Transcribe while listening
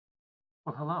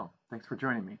Well, hello. Thanks for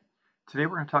joining me. Today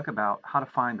we're going to talk about how to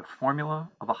find the formula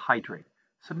of a hydrate,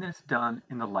 something that's done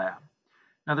in the lab.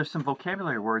 Now there's some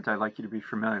vocabulary words I'd like you to be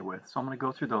familiar with, so I'm going to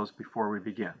go through those before we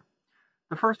begin.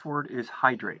 The first word is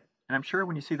hydrate, and I'm sure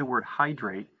when you see the word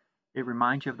hydrate, it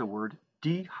reminds you of the word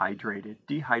dehydrated.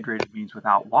 Dehydrated means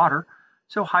without water,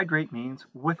 so hydrate means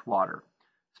with water.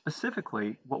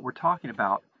 Specifically, what we're talking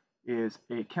about is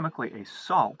chemically a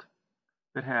salt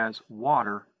that has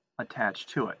water attached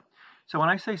to it. So when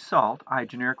I say salt, I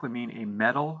generically mean a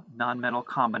metal-nonmetal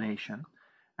combination.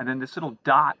 And then this little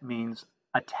dot means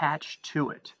attached to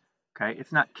it. Okay,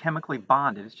 it's not chemically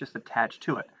bonded, it's just attached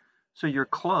to it. So your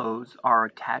clothes are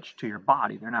attached to your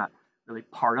body. They're not really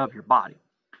part of your body.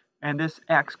 And this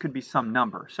X could be some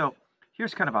number. So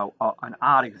here's kind of an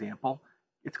odd example.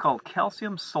 It's called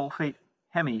calcium sulfate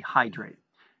hemihydrate.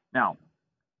 Now,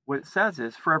 what it says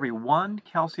is for every one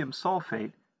calcium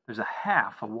sulfate, there's a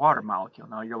half a water molecule.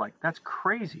 Now you're like, that's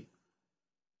crazy.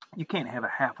 You can't have a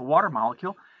half a water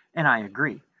molecule, and I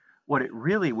agree. What it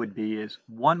really would be is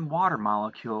one water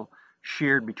molecule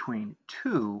shared between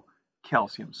two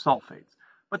calcium sulfates.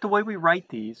 But the way we write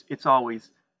these, it's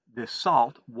always this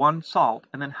salt, one salt,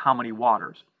 and then how many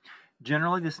waters.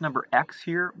 Generally, this number X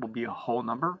here will be a whole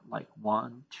number, like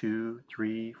 1, 2,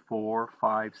 3, 4,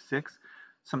 5, 6,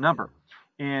 some number.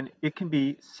 And it can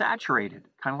be saturated,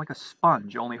 kind of like a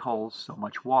sponge, only holds so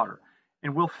much water.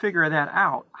 And we'll figure that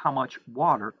out, how much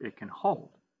water it can hold.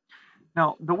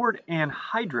 Now, the word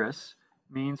anhydrous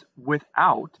means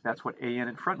without, that's what AN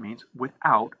in front means,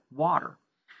 without water.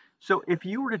 So if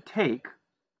you were to take,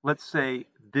 let's say,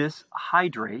 this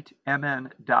hydrate,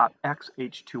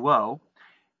 Mn.XH2O,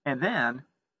 and then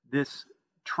this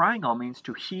triangle means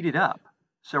to heat it up.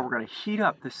 So we're going to heat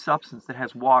up this substance that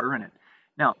has water in it.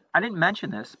 Now, I didn't mention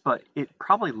this, but it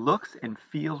probably looks and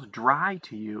feels dry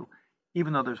to you,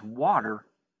 even though there's water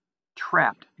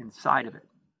trapped inside of it.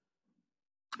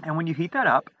 And when you heat that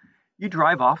up, you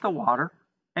drive off the water,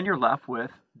 and you're left with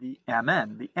the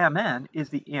Mn. The Mn is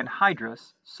the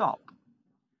anhydrous salt.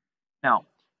 Now,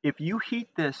 if you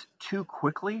heat this too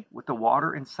quickly with the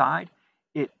water inside,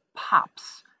 it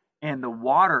pops, and the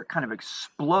water kind of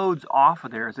explodes off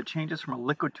of there as it changes from a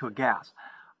liquid to a gas.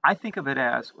 I think of it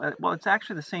as, well, it's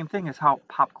actually the same thing as how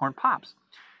popcorn pops.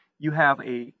 You have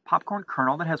a popcorn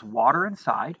kernel that has water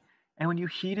inside, and when you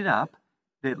heat it up,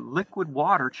 the liquid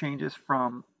water changes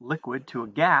from liquid to a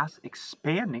gas,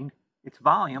 expanding its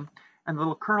volume, and the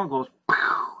little kernel goes,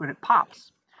 and it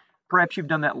pops. Perhaps you've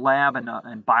done that lab in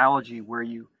biology where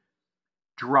you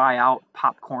dry out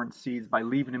popcorn seeds by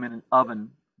leaving them in an oven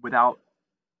without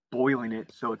boiling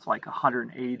it, so it's like a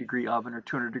 180-degree oven or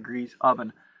 200 degrees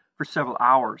oven for several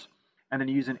hours, and then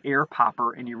you use an air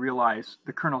popper and you realize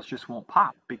the kernels just won't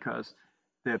pop because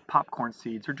the popcorn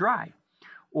seeds are dry.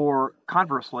 Or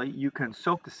conversely, you can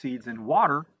soak the seeds in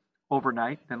water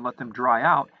overnight, then let them dry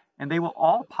out, and they will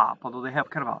all pop, although they have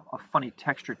kind of a funny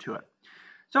texture to it.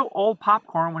 So old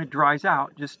popcorn, when it dries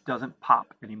out, just doesn't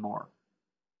pop anymore.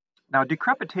 Now,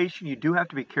 decrepitation you do have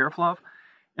to be careful of.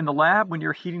 In the lab, when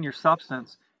you're heating your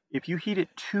substance, if you heat it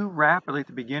too rapidly at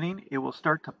the beginning, it will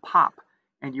start to pop,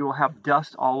 and you will have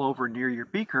dust all over near your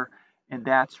beaker, and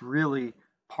that's really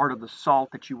part of the salt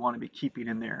that you want to be keeping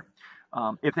in there.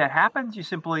 If that happens, you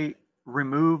simply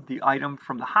remove the item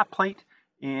from the hot plate,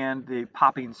 and the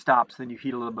popping stops, then you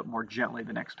heat a little bit more gently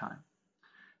the next time.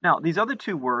 Now, these other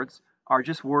two words are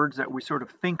just words that we sort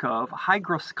of think of.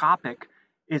 Hygroscopic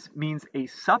means a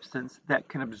substance that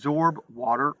can absorb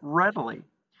water readily.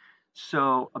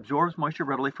 So absorbs moisture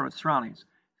readily from its surroundings.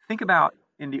 Think about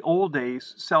in the old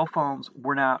days, cell phones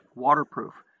were not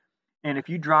waterproof. And if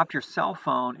you dropped your cell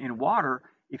phone in water,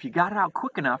 if you got it out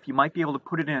quick enough, you might be able to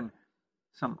put it in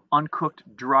some uncooked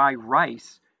dry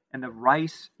rice. And the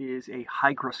rice is a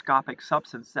hygroscopic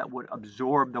substance that would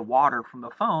absorb the water from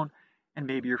the phone, and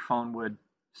maybe your phone would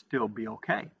still be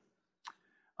okay.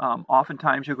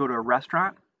 Oftentimes you'll go to a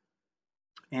restaurant,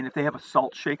 and if they have a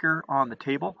salt shaker on the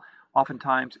table,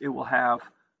 oftentimes it will have,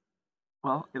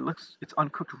 well, it's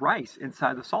uncooked rice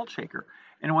inside the salt shaker.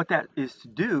 And what that is to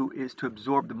do is to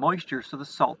absorb the moisture so the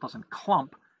salt doesn't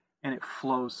clump and it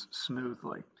flows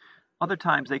smoothly. Other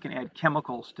times they can add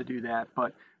chemicals to do that,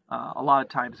 but a lot of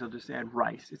times they'll just add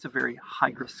rice. It's a very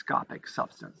hygroscopic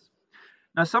substance.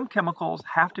 Now, some chemicals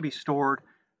have to be stored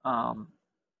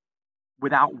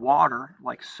without water,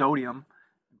 like sodium,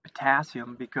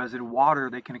 potassium, because in water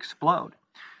they can explode.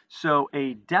 So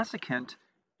a desiccant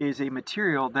is a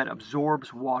material that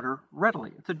absorbs water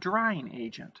readily. It's a drying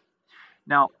agent.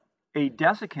 Now, a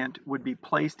desiccant would be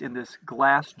placed in this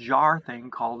glass jar thing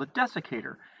called a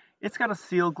desiccator. It's got a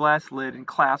sealed glass lid. In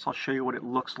class, I'll show you what it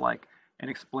looks like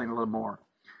and explain a little more.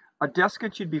 A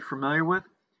desiccant you'd be familiar with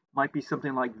might be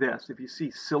something like this. If you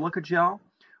see silica gel,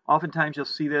 oftentimes you'll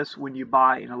see this when you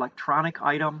buy an electronic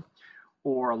item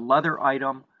or a leather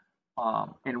item,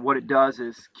 and what it does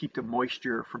is keep the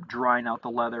moisture from drying out the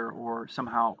leather or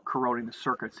somehow corroding the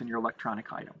circuits in your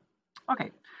electronic item.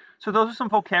 Okay, so those are some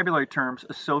vocabulary terms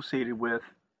associated with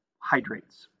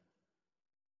hydrates.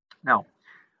 Now,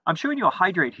 I'm showing you a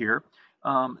hydrate here.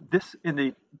 This in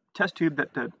the test tube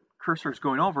that the cursor is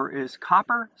going over is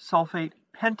copper sulfate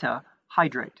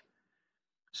pentahydrate.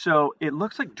 So it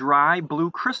looks like dry blue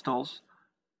crystals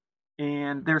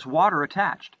and there's water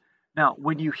attached. Now,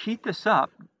 when you heat this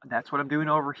up, that's what I'm doing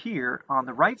over here on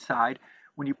the right side.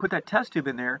 When you put that test tube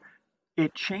in there,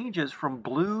 it changes from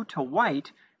blue to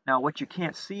white. Now, what you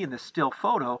can't see in the still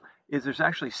photo is there's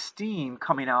actually steam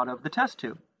coming out of the test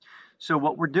tube. So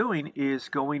what we're doing is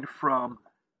going from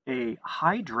a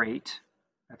hydrate,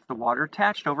 that's the water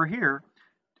attached over here,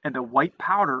 and the white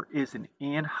powder is an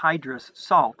anhydrous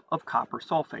salt of copper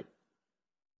sulfate.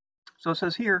 So it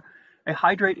says here, a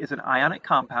hydrate is an ionic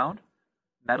compound,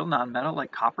 metal, nonmetal,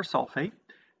 like copper sulfate,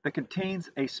 that contains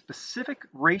a specific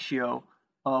ratio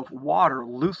of water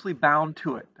loosely bound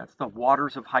to it. That's the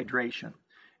waters of hydration.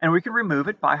 And we can remove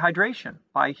it by hydration,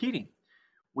 by heating.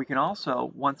 We can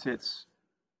also, once it's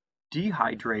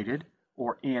dehydrated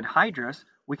or anhydrous,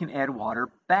 we can add water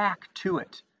back to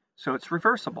it. So it's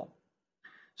reversible.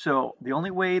 So the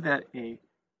only way that a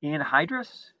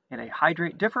anhydrous and a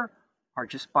hydrate differ are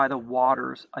just by the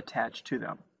waters attached to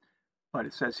them. But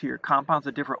it says here, compounds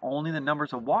that differ only in the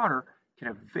numbers of water can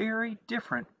have very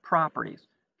different properties.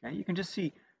 Okay, you can just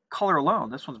see color alone.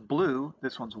 This one's blue,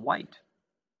 this one's white.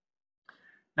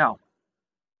 Now,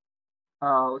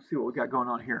 let's see what we got going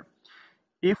on here.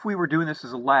 If we were doing this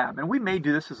as a lab, and we may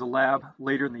do this as a lab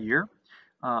later in the year,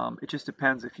 it just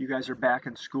depends if you guys are back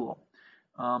in school.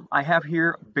 I have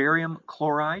here barium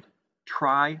chloride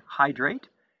trihydrate,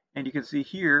 and you can see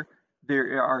here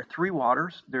there are three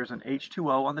waters. There's an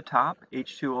H2O on the top,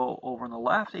 H2O over on the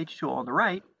left, H2O on the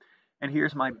right, and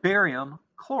here's my barium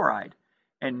chloride.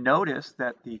 And notice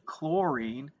that the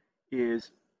chlorine is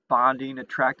bonding,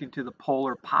 attracting to the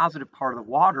polar positive part of the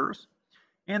waters,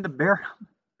 and the barium,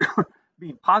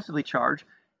 being positively charged,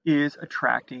 is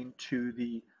attracting to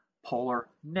the polar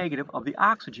negative of the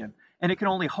oxygen, and it can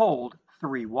only hold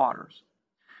 3 waters.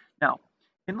 Now,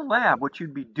 in the lab, what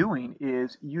you'd be doing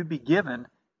is you'd be given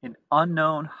an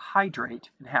unknown hydrate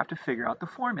and have to figure out the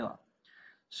formula.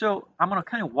 So I'm going to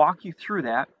kind of walk you through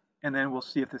that, and then we'll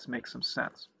see if this makes some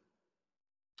sense.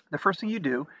 The first thing you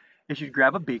do is you'd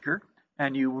grab a beaker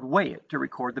and you would weigh it to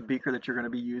record the beaker that you're going to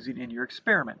be using in your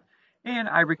experiment. And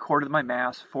I recorded my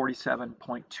mass,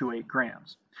 47.28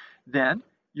 grams. Then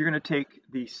you're going to take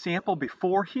the sample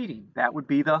before heating, that would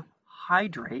be the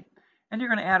hydrate, and you're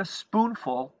going to add a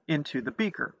spoonful into the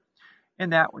beaker.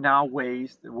 And that now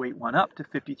weighs, the weight went up to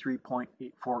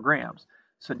 53.84 grams.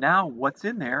 So now what's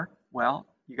in there? Well,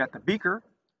 you got the beaker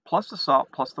plus the salt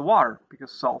plus the water,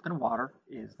 because salt and water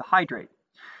is the hydrate.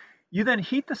 You then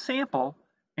heat the sample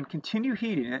and continue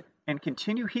heating it and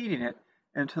continue heating it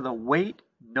until the weight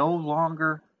no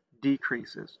longer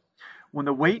decreases. When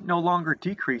the weight no longer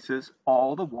decreases,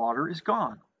 all the water is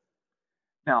gone.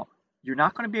 Now, you're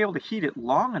not going to be able to heat it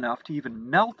long enough to even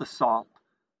melt the salt,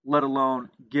 let alone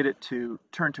get it to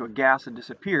turn to a gas and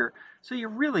disappear, so you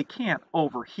really can't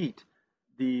overheat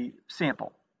the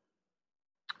sample.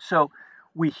 So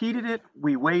we heated it,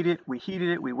 we weighed it, we heated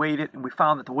it, we weighed it, and we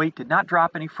found that the weight did not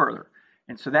drop any further.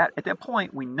 And so that at that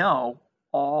point, we know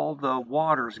all the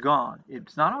water's gone.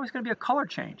 It's not always going to be a color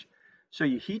change. So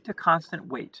you heat to constant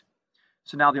weight.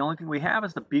 So now the only thing we have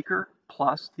is the beaker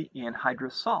plus the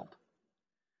anhydrous salt.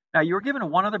 Now you were given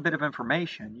one other bit of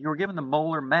information. You were given the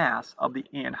molar mass of the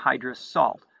anhydrous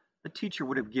salt. The teacher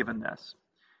would have given this.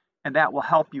 And that will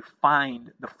help you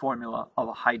find the formula of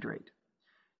a hydrate.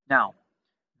 Now,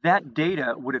 that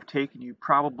data would have taken you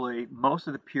probably most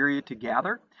of the period to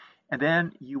gather, and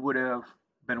then you would have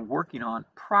been working on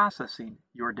processing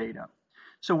your data.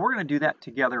 So we're going to do that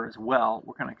together as well.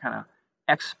 We're going to kind of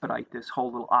expedite this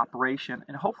whole little operation,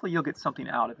 and hopefully you'll get something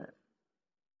out of it.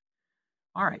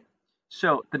 All right,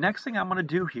 so the next thing I'm going to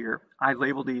do here, I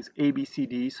labeled these A, B, C,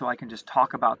 D so I can just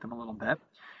talk about them a little bit.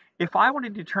 If I want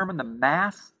to determine the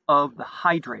mass of the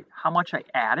hydrate, how much I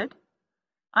added,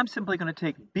 I'm simply going to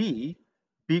take B,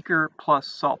 beaker plus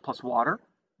salt plus water,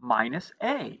 minus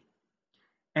A.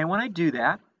 And when I do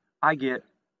that, I get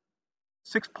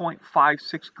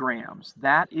 6.56 grams.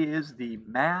 That is the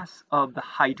mass of the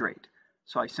hydrate.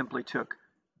 So I simply took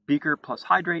beaker plus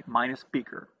hydrate minus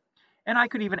beaker. And I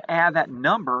could even add that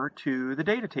number to the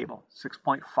data table,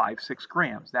 6.56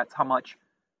 grams. That's how much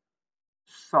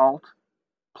salt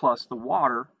plus the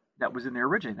water that was in there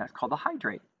originally. That's called the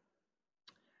hydrate.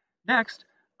 Next,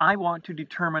 I want to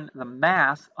determine the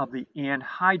mass of the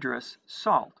anhydrous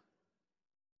salt.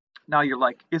 Now you're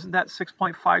like, isn't that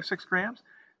 6.56 grams?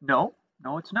 No,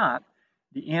 it's not.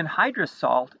 The anhydrous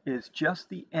salt is just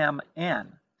the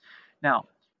Mn. Now,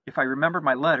 if I remember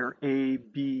my letter, A,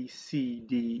 B, C,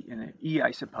 D, and an E,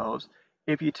 I suppose,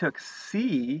 if you took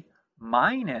C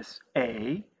minus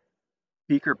A,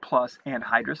 beaker plus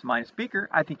anhydrous minus beaker,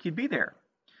 I think you'd be there.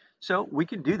 So we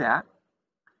can do that.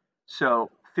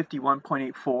 So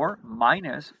 51.84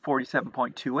 minus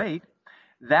 47.28,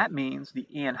 that means the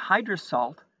anhydrous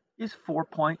salt is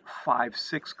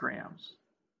 4.56 grams.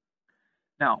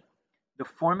 Now, the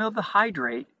formula of the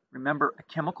hydrate, remember, a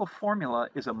chemical formula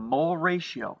is a mole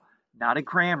ratio, not a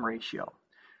gram ratio.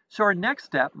 So our next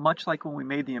step, much like when we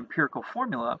made the empirical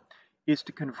formula, is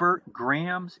to convert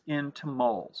grams into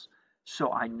moles.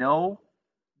 So I know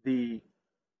the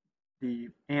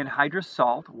anhydrous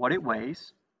salt, what it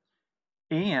weighs,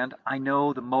 and I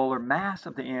know the molar mass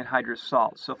of the anhydrous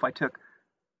salt. So if I took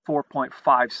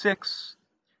 4.56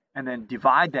 and then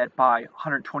divide that by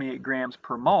 128 grams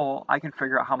per mole, I can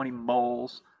figure out how many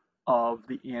moles of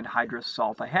the anhydrous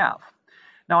salt I have.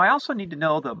 Now I also need to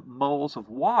know the moles of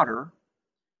water,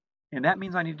 and that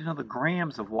means I need to know the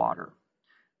grams of water.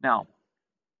 Now,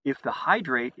 if the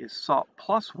hydrate is salt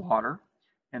plus water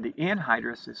and the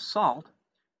anhydrous is salt,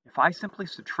 if I simply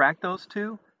subtract those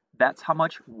two, that's how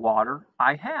much water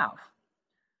I have.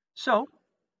 So,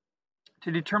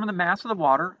 to determine the mass of the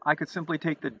water, I could simply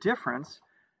take the difference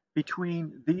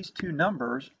between these two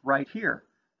numbers right here,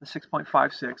 the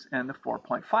 6.56 and the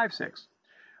 4.56.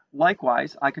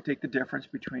 Likewise, I could take the difference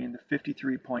between the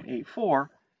 53.84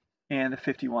 and the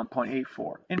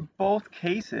 51.84. In both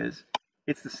cases,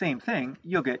 it's the same thing.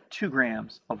 You'll get 2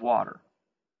 grams of water.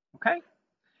 Okay?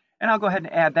 And I'll go ahead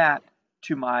and add that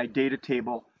to my data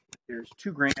table. There's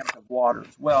 2 grams of water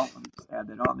as well. Let me just add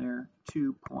that on there.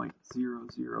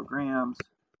 2.00 grams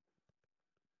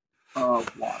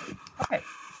of water. Okay.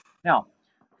 Now,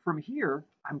 from here,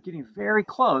 I'm getting very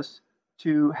close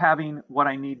to having what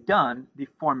I need done, the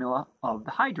formula of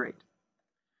the hydrate.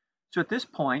 So at this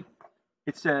point,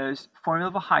 it says formula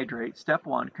of a hydrate, step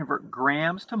 1, convert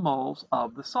grams to moles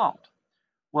of the salt.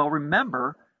 Well,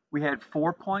 remember, we had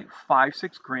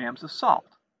 4.56 grams of salt.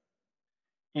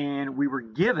 And we were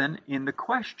given in the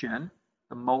question,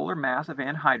 the molar mass of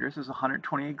anhydrous is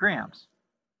 128 grams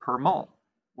per mole.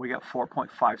 We got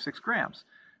 4.56 grams.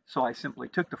 So I simply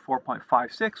took the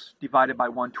 4.56 divided by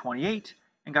 128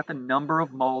 and got the number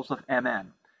of moles of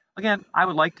Mn. Again, I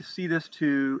would like to see this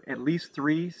to at least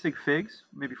 3 sig figs,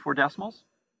 maybe 4 decimals.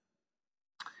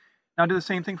 Now do the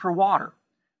same thing for water.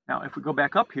 Now if we go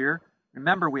back up here,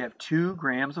 remember we have 2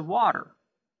 grams of water.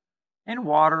 And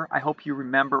water, I hope you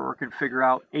remember or can figure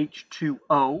out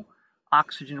H2O.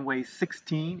 Oxygen weighs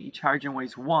 16, each hydrogen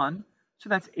weighs 1, so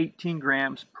that's 18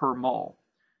 grams per mole.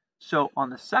 So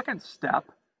on the second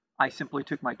step, I simply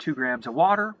took my 2 grams of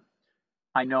water.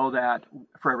 I know that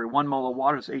for every 1 mole of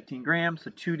water is 18 grams,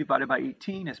 so 2 divided by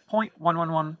 18 is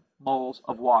 0.111 moles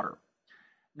of water.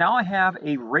 Now I have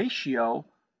a ratio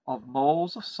of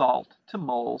moles of salt to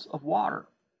moles of water.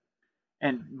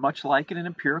 And much like in an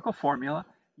empirical formula,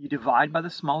 you divide by the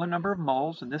smaller number of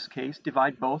moles, in this case,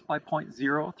 divide both by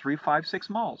 0.0356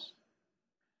 moles.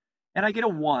 And I get a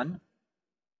 1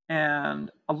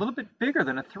 and a little bit bigger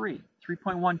than a 3,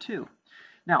 3.12.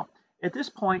 Now, at this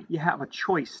point, you have a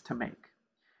choice to make.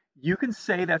 You can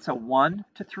say that's a 1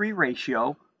 to 3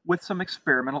 ratio with some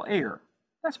experimental error.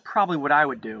 That's probably what I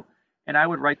would do, and I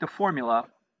would write the formula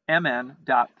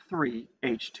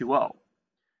Mn.3H2O.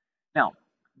 Now,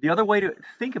 the other way to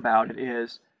think about it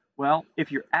is, well,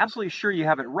 if you're absolutely sure you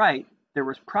have it right, there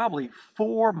was probably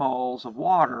 4 moles of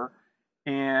water,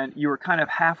 and you were kind of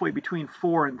halfway between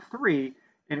 4 and 3,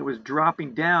 and it was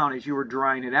dropping down as you were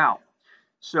drying it out.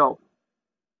 So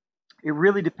it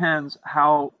really depends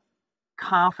how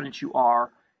confident you are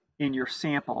in your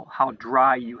sample, how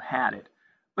dry you had it.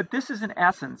 But this is in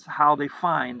essence how they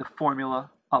find the formula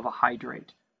of a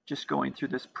hydrate, just going through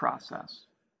this process.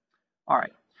 All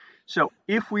right, so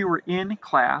if we were in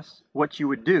class, what you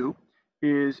would do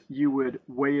is you would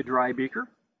weigh a dry beaker,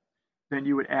 then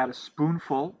you would add a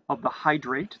spoonful of the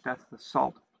hydrate, that's the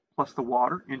salt plus the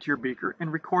water, into your beaker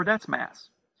and record its mass.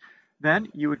 Then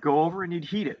you would go over and you'd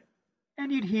heat it.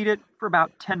 And you'd heat it for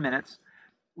about 10 minutes.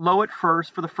 Low at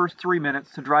first for the first 3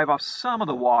 minutes to drive off some of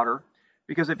the water,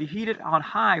 because if you heat it on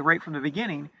high right from the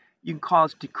beginning, you can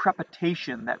cause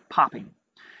decrepitation, that popping.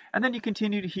 And then you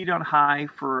continue to heat on high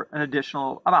for an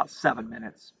additional about 7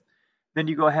 minutes. Then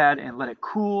you go ahead and let it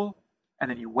cool, and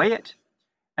then you weigh it,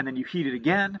 and then you heat it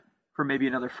again for for maybe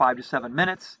another 5 to 7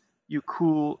 minutes. You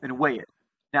cool and weigh it.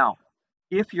 Now,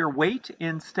 if your weight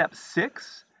in step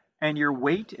 6 and your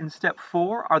weight in step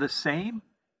 4 are the same,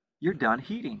 you're done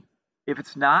heating. If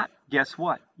it's not, guess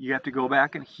what? You have to go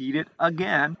back and heat it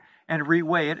again and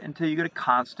reweigh it until you get a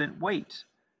constant weight,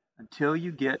 until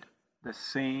you get the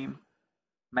same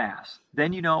mass.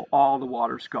 Then you know all the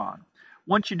water's gone.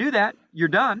 Once you do that, you're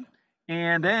done,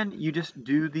 and then you just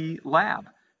do the lab.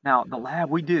 Now, the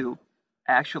lab we do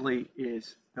actually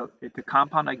is, the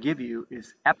compound I give you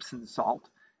is Epsom salt.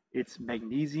 It's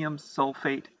magnesium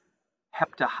sulfate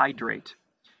heptahydrate.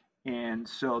 And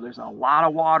so there's a lot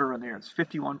of water in there. It's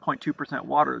 51.2%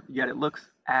 water, yet it looks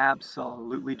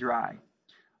absolutely dry.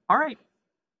 All right,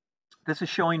 this is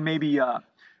showing maybe a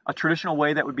traditional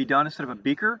way that would be done instead of a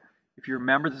beaker. If you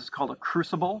remember, this is called a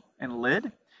crucible and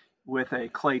lid with a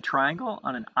clay triangle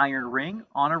on an iron ring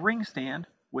on a ring stand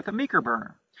with a meeker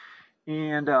burner.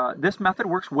 And this method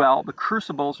works well. The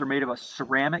crucibles are made of a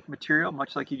ceramic material,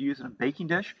 much like you'd use in a baking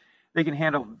dish. They can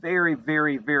handle very,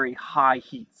 very, very high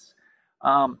heats.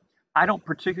 I don't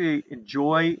particularly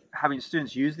enjoy having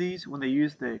students use these. When they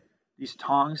use these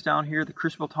tongs down here, the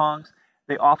crucible tongs,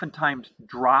 they oftentimes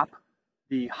drop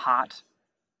the hot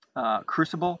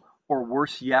crucible, or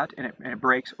worse yet, and it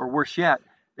breaks, or worse yet,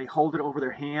 they hold it over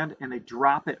their hand and they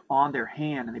drop it on their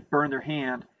hand and they burn their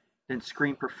hand, then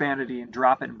scream profanity and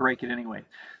drop it and break it anyway.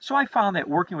 So I found that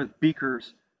working with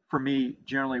beakers for me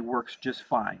generally works just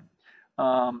fine.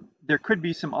 There could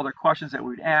be some other questions that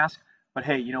we would ask, but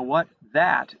hey, you know what?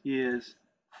 That is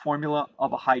formula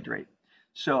of a hydrate.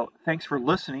 So thanks for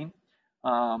listening.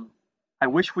 I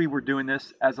wish we were doing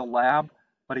this as a lab,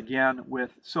 but again,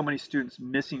 with so many students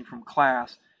missing from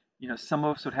class, some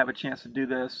of us would have a chance to do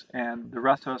this, and the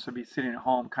rest of us would be sitting at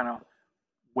home kind of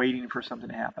waiting for something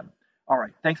to happen. All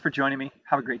right, thanks for joining me.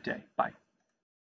 Have a great day. Bye.